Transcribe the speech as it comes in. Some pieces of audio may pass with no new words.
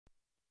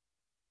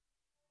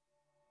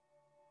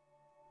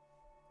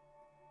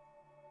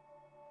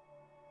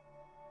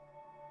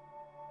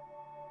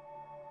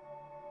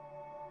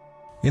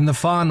In the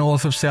far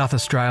north of South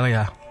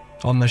Australia,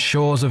 on the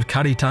shores of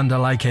Kati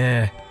Thanda-Lake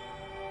Eyre,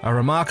 a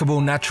remarkable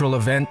natural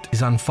event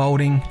is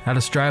unfolding at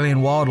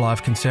Australian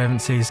Wildlife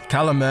Conservancy's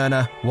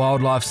Kalamurina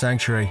Wildlife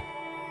Sanctuary.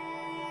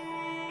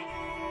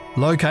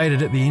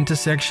 Located at the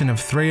intersection of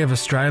three of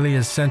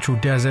Australia's central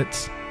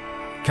deserts,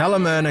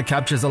 Kalamurina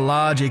captures a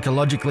large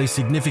ecologically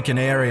significant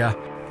area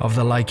of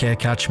the Lake Eyre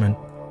catchment.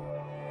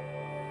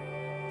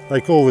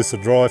 They call this a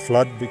dry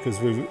flood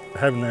because we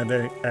haven't had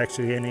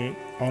actually any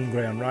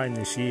on-ground rain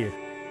this year.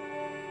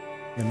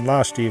 And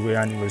last year we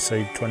only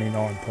received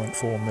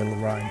 29.4 mil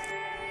of rain.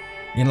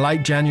 In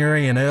late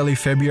January and early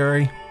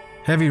February,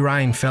 heavy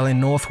rain fell in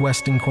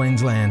northwestern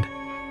Queensland,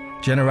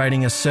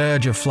 generating a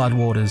surge of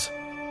floodwaters,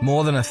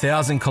 more than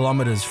 1,000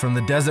 kilometres from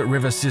the desert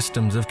river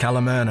systems of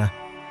Kalamurina.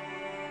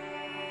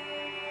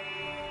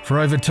 For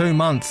over 2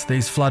 months,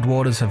 these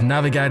floodwaters have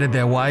navigated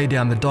their way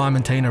down the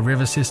Diamantina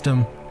River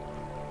system,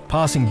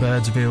 passing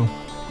Birdsville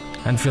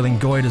and filling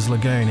Goyder's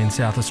Lagoon in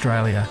South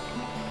Australia.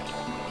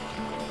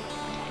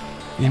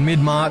 In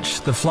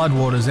mid-March, the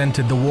floodwaters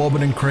entered the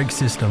Warburton Creek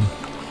system,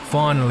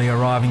 finally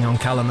arriving on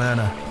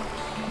Kalamurina.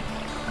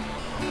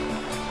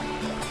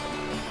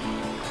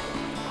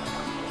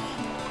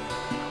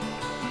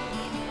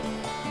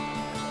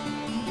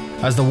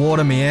 As the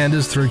water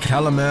meanders through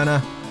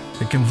Kalamurina,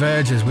 it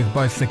converges with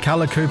both the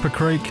Kallakupa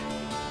Creek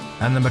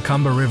and the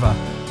Macumba River,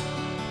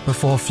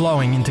 before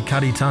flowing into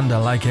Kati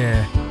Thanda-Lake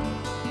Eyre.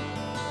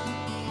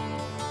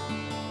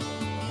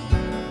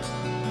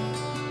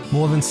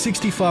 More than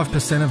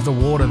 65% of the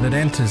water that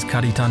enters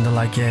Kati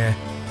Thanda-Lake Eyre,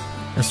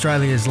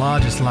 Australia's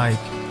largest lake,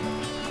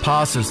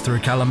 passes through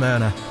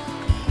Kalamurina.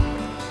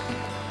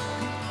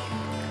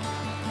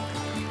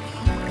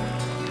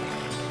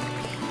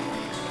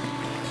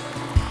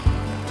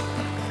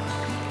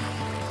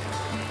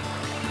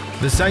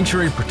 The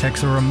sanctuary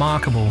protects a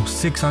remarkable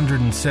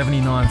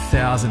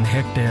 679,000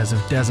 hectares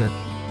of desert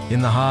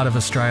in the heart of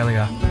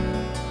Australia,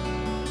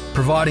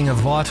 providing a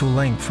vital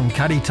link from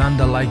Kati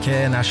Thanda-Lake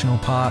Eyre National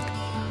Park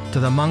to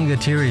the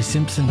Mungatiri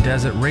Simpson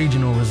Desert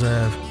Regional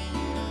Reserve.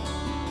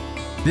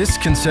 This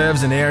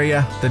conserves an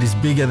area that is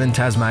bigger than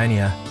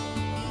Tasmania.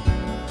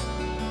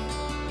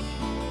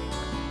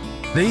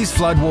 These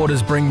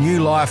floodwaters bring new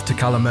life to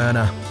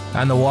Kalamurina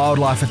and the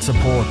wildlife it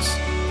supports,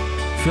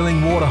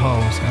 filling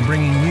waterholes and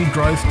bringing new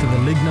growth to the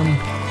lignum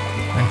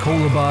and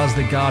coolabahs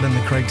that garden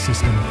the creek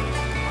system.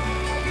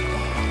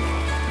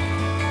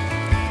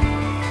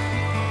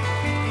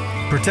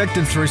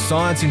 Protected through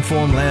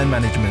science-informed land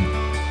management,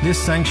 this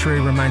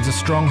sanctuary remains a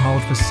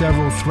stronghold for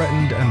several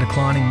threatened and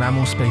declining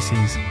mammal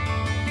species,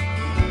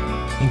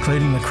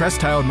 including the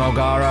crest-tailed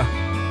mulgara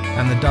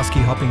and the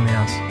dusky hopping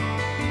mouse.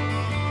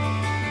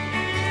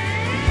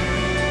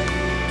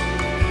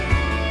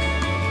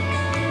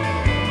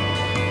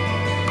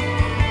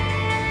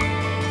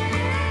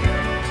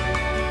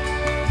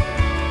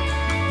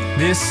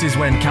 This is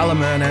when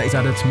Kalamurina is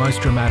at its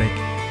most dramatic.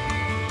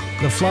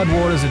 The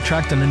floodwaters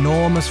attract an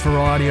enormous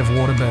variety of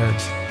water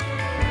birds.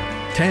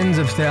 Tens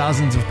of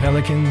thousands of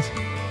pelicans,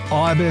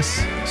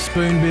 ibis,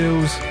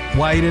 spoonbills,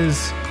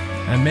 waders,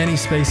 and many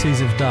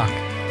species of duck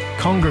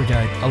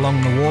congregate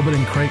along the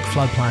Warburton Creek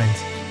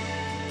floodplains.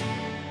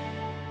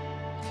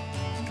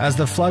 As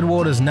the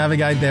floodwaters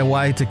navigate their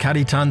way to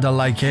Kati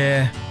Thanda-Lake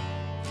Eyre,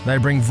 they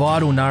bring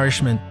vital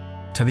nourishment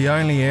to the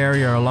only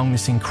area along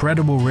this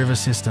incredible river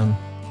system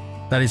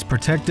that is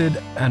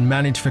protected and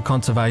managed for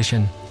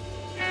conservation: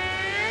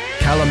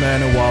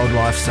 Kalamurina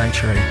Wildlife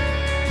Sanctuary.